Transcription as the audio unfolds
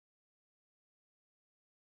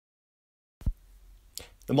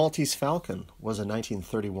The Maltese Falcon was a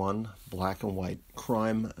 1931 black and white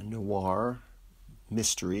crime noir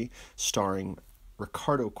mystery starring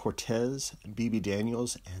Ricardo Cortez, Bebe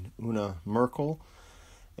Daniels, and Una Merkel.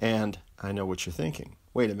 And I know what you're thinking.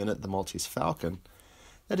 Wait a minute, the Maltese Falcon?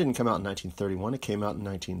 That didn't come out in 1931. It came out in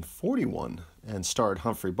 1941 and starred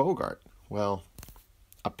Humphrey Bogart. Well,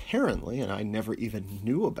 apparently, and I never even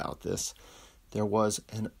knew about this, there was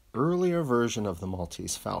an earlier version of the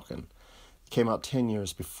Maltese Falcon. It came out 10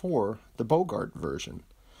 years before the Bogart version.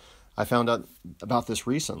 I found out about this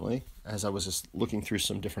recently as I was just looking through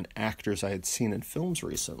some different actors I had seen in films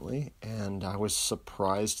recently, and I was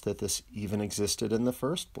surprised that this even existed in the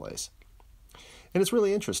first place. And it's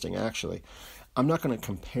really interesting, actually. I'm not going to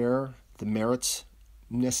compare the merits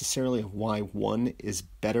necessarily of why one is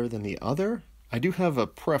better than the other. I do have a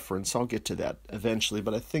preference, I'll get to that eventually,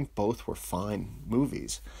 but I think both were fine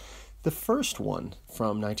movies. The first one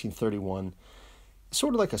from 1931 is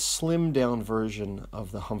sort of like a slimmed-down version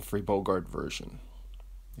of the Humphrey Bogart version.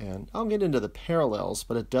 And I'll get into the parallels,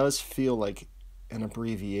 but it does feel like an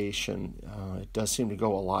abbreviation. It does seem to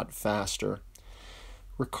go a lot faster.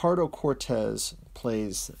 Ricardo Cortez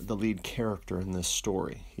plays the lead character in this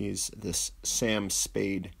story. He's this Sam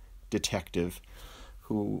Spade detective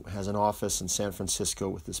who has an office in San Francisco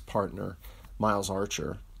with his partner, Miles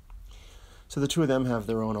Archer. So the two of them have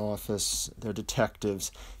their own office. They're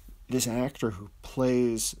detectives. This actor who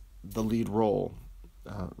plays the lead role,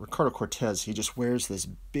 Ricardo Cortez, he just wears this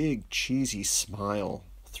big, cheesy smile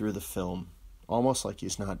through the film, almost like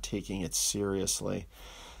he's not taking it seriously.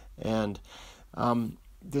 And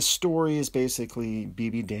the story is basically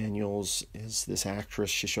Bebe Daniels is this actress.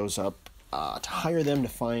 She shows up to hire them to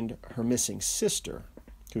find her missing sister,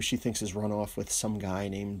 who she thinks has run off with some guy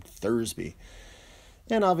named Thursby.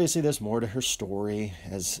 And obviously there's more to her story,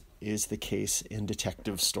 as is the case in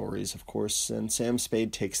detective stories, of course, and Sam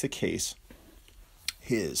Spade takes the case.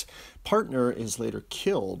 His partner is later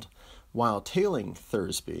killed while tailing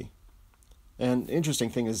Thursby. And interesting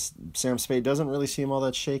thing is Sam Spade doesn't really seem all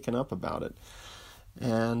that shaken up about it.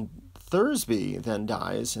 And Thursby then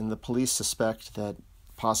dies, and the police suspect that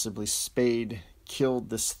possibly Spade killed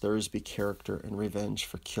this Thursby character in revenge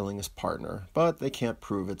for killing his partner, but they can't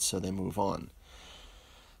prove it, so they move on.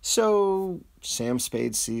 So Sam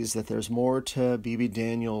Spade sees that there's more to Bebe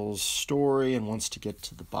Daniels' story and wants to get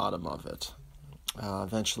to the bottom of it.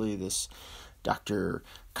 Eventually, this Dr.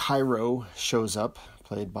 Cairo shows up,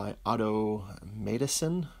 played by Otto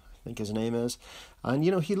Matieson, I think his name is. And,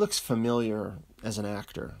 he looks familiar as an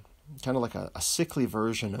actor, kind of like a sickly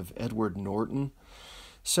version of Edward Norton.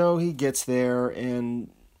 So he gets there, and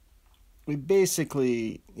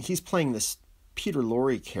he's playing this Peter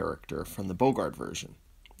Lorre character from the Bogart version.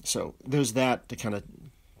 So there's that to kind of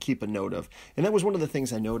keep a note of. And that was one of the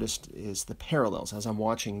things I noticed is the parallels. As I'm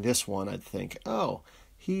watching this one, I'd think, oh,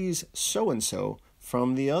 he's so-and-so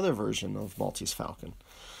from the other version of Maltese Falcon.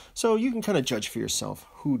 So you can kind of judge for yourself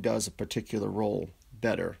who does a particular role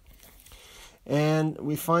better. And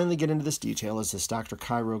we finally get into this detail as this Dr.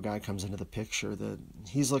 Cairo guy comes into the picture that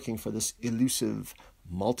he's looking for this elusive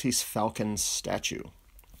Maltese Falcon statue.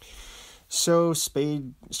 So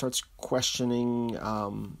Spade starts questioning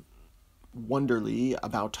Wonderly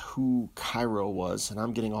about who Cairo was, and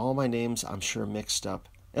I'm getting all my names, I'm sure, mixed up.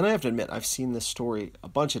 And I have to admit, I've seen this story a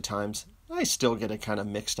bunch of times. I still get it kind of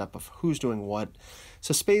mixed up of who's doing what.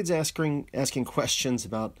 So Spade's asking questions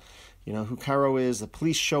about, who Cairo is. The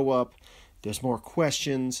police show up. There's more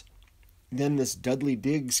questions. Then this Dudley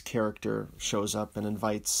Digges character shows up and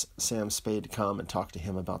invites Sam Spade to come and talk to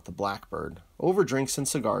him about the Blackbird. Over drinks and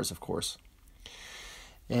cigars, of course.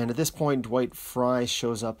 And at this point, Dwight Fry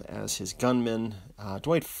shows up as his gunman.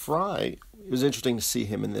 Dwight Fry, it was interesting to see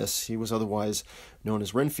him in this. He was otherwise known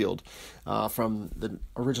as Renfield from the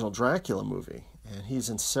original Dracula movie. And he's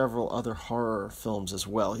in several other horror films as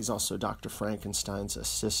well. He's also Dr. Frankenstein's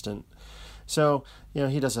assistant. So,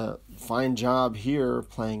 he does a fine job here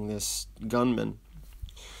playing this gunman.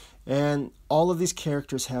 And all of these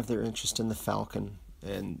characters have their interest in the Falcon.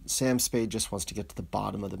 And Sam Spade just wants to get to the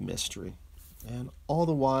bottom of the mystery. And all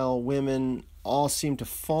the while, women all seem to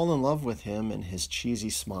fall in love with him and his cheesy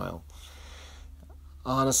smile.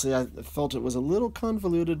 Honestly, I felt it was a little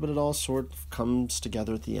convoluted, but it all sort of comes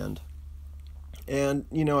together at the end. And,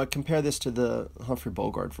 I compare this to the Humphrey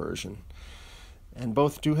Bogart version. And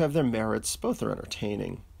both do have their merits. Both are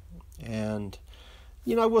entertaining. And,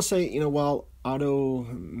 I will say, while Otto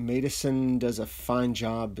Matieson does a fine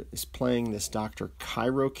job as playing this Dr.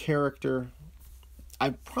 Cairo character, I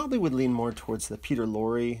probably would lean more towards the Peter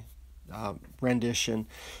Lorre rendition.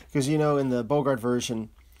 Because, in the Bogart version,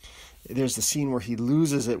 There's the scene where he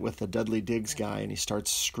loses it with the Dudley Digges guy, and he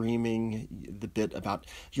starts screaming the bit about,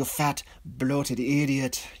 "You fat, bloated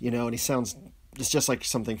idiot," and he sounds, it's just like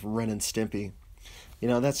something from Ren and Stimpy.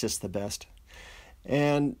 That's just the best.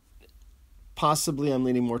 And possibly I'm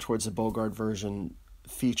leaning more towards the Bogart version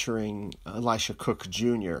featuring Elisha Cook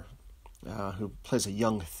Jr., who plays a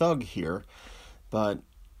young thug here. But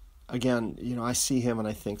again, I see him and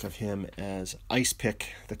I think of him as Ice Pick,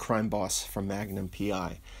 the crime boss from Magnum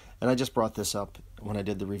P.I. And I just brought this up when I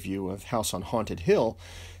did the review of House on Haunted Hill,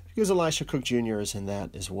 because Elisha Cook Jr. is in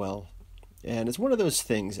that as well. And it's one of those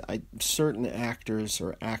things, certain actors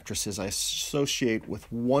or actresses I associate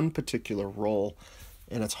with one particular role,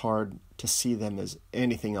 and it's hard to see them as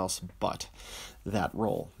anything else but that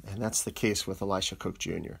role. And that's the case with Elisha Cook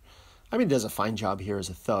Jr. He does a fine job here as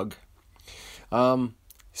a thug.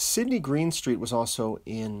 Sidney Greenstreet was also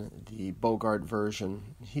in the Bogart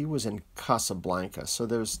version. He was in Casablanca, so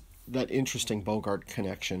there's that interesting Bogart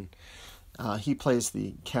connection. He plays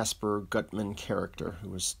the Caspar Gutman character, who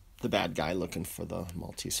was the bad guy looking for the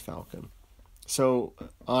Maltese Falcon. So,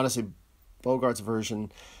 honestly, Bogart's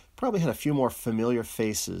version probably had a few more familiar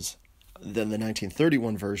faces than the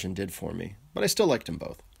 1931 version did for me, but I still liked them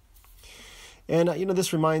both. And,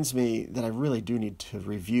 this reminds me that I really do need to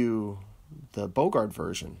review the Bogart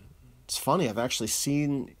version. It's funny, I've actually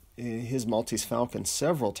seen his Maltese Falcon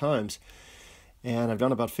several times, and I've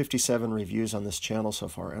done about 57 reviews on this channel so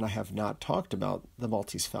far, and I have not talked about the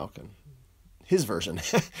Maltese Falcon, his version.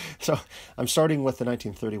 So I'm starting with the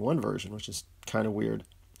 1931 version, which is kind of weird.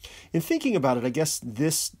 In thinking about it, I guess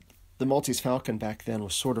the Maltese Falcon back then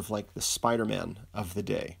was sort of like the Spider-Man of the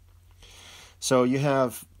day. So you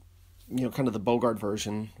have, kind of the Bogart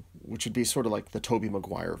version, which would be sort of like the Tobey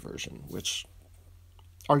Maguire version, which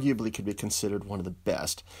arguably could be considered one of the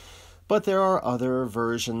best. But there are other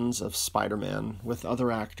versions of Spider-Man with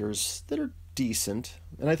other actors that are decent,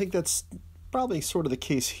 and I think that's probably sort of the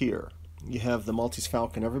case here. You have the Maltese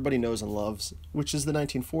Falcon everybody knows and loves, which is the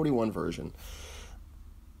 1941 version.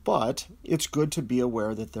 But it's good to be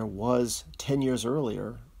aware that there was, 10 years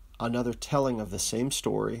earlier, another telling of the same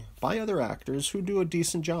story by other actors who do a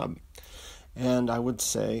decent job. And I would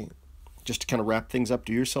say, just to kind of wrap things up,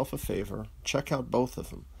 do yourself a favor, check out both of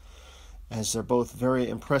them, as they're both very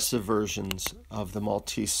impressive versions of the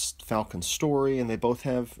Maltese Falcon story, and they both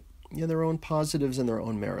have their own positives and their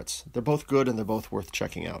own merits. They're both good, and they're both worth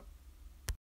checking out.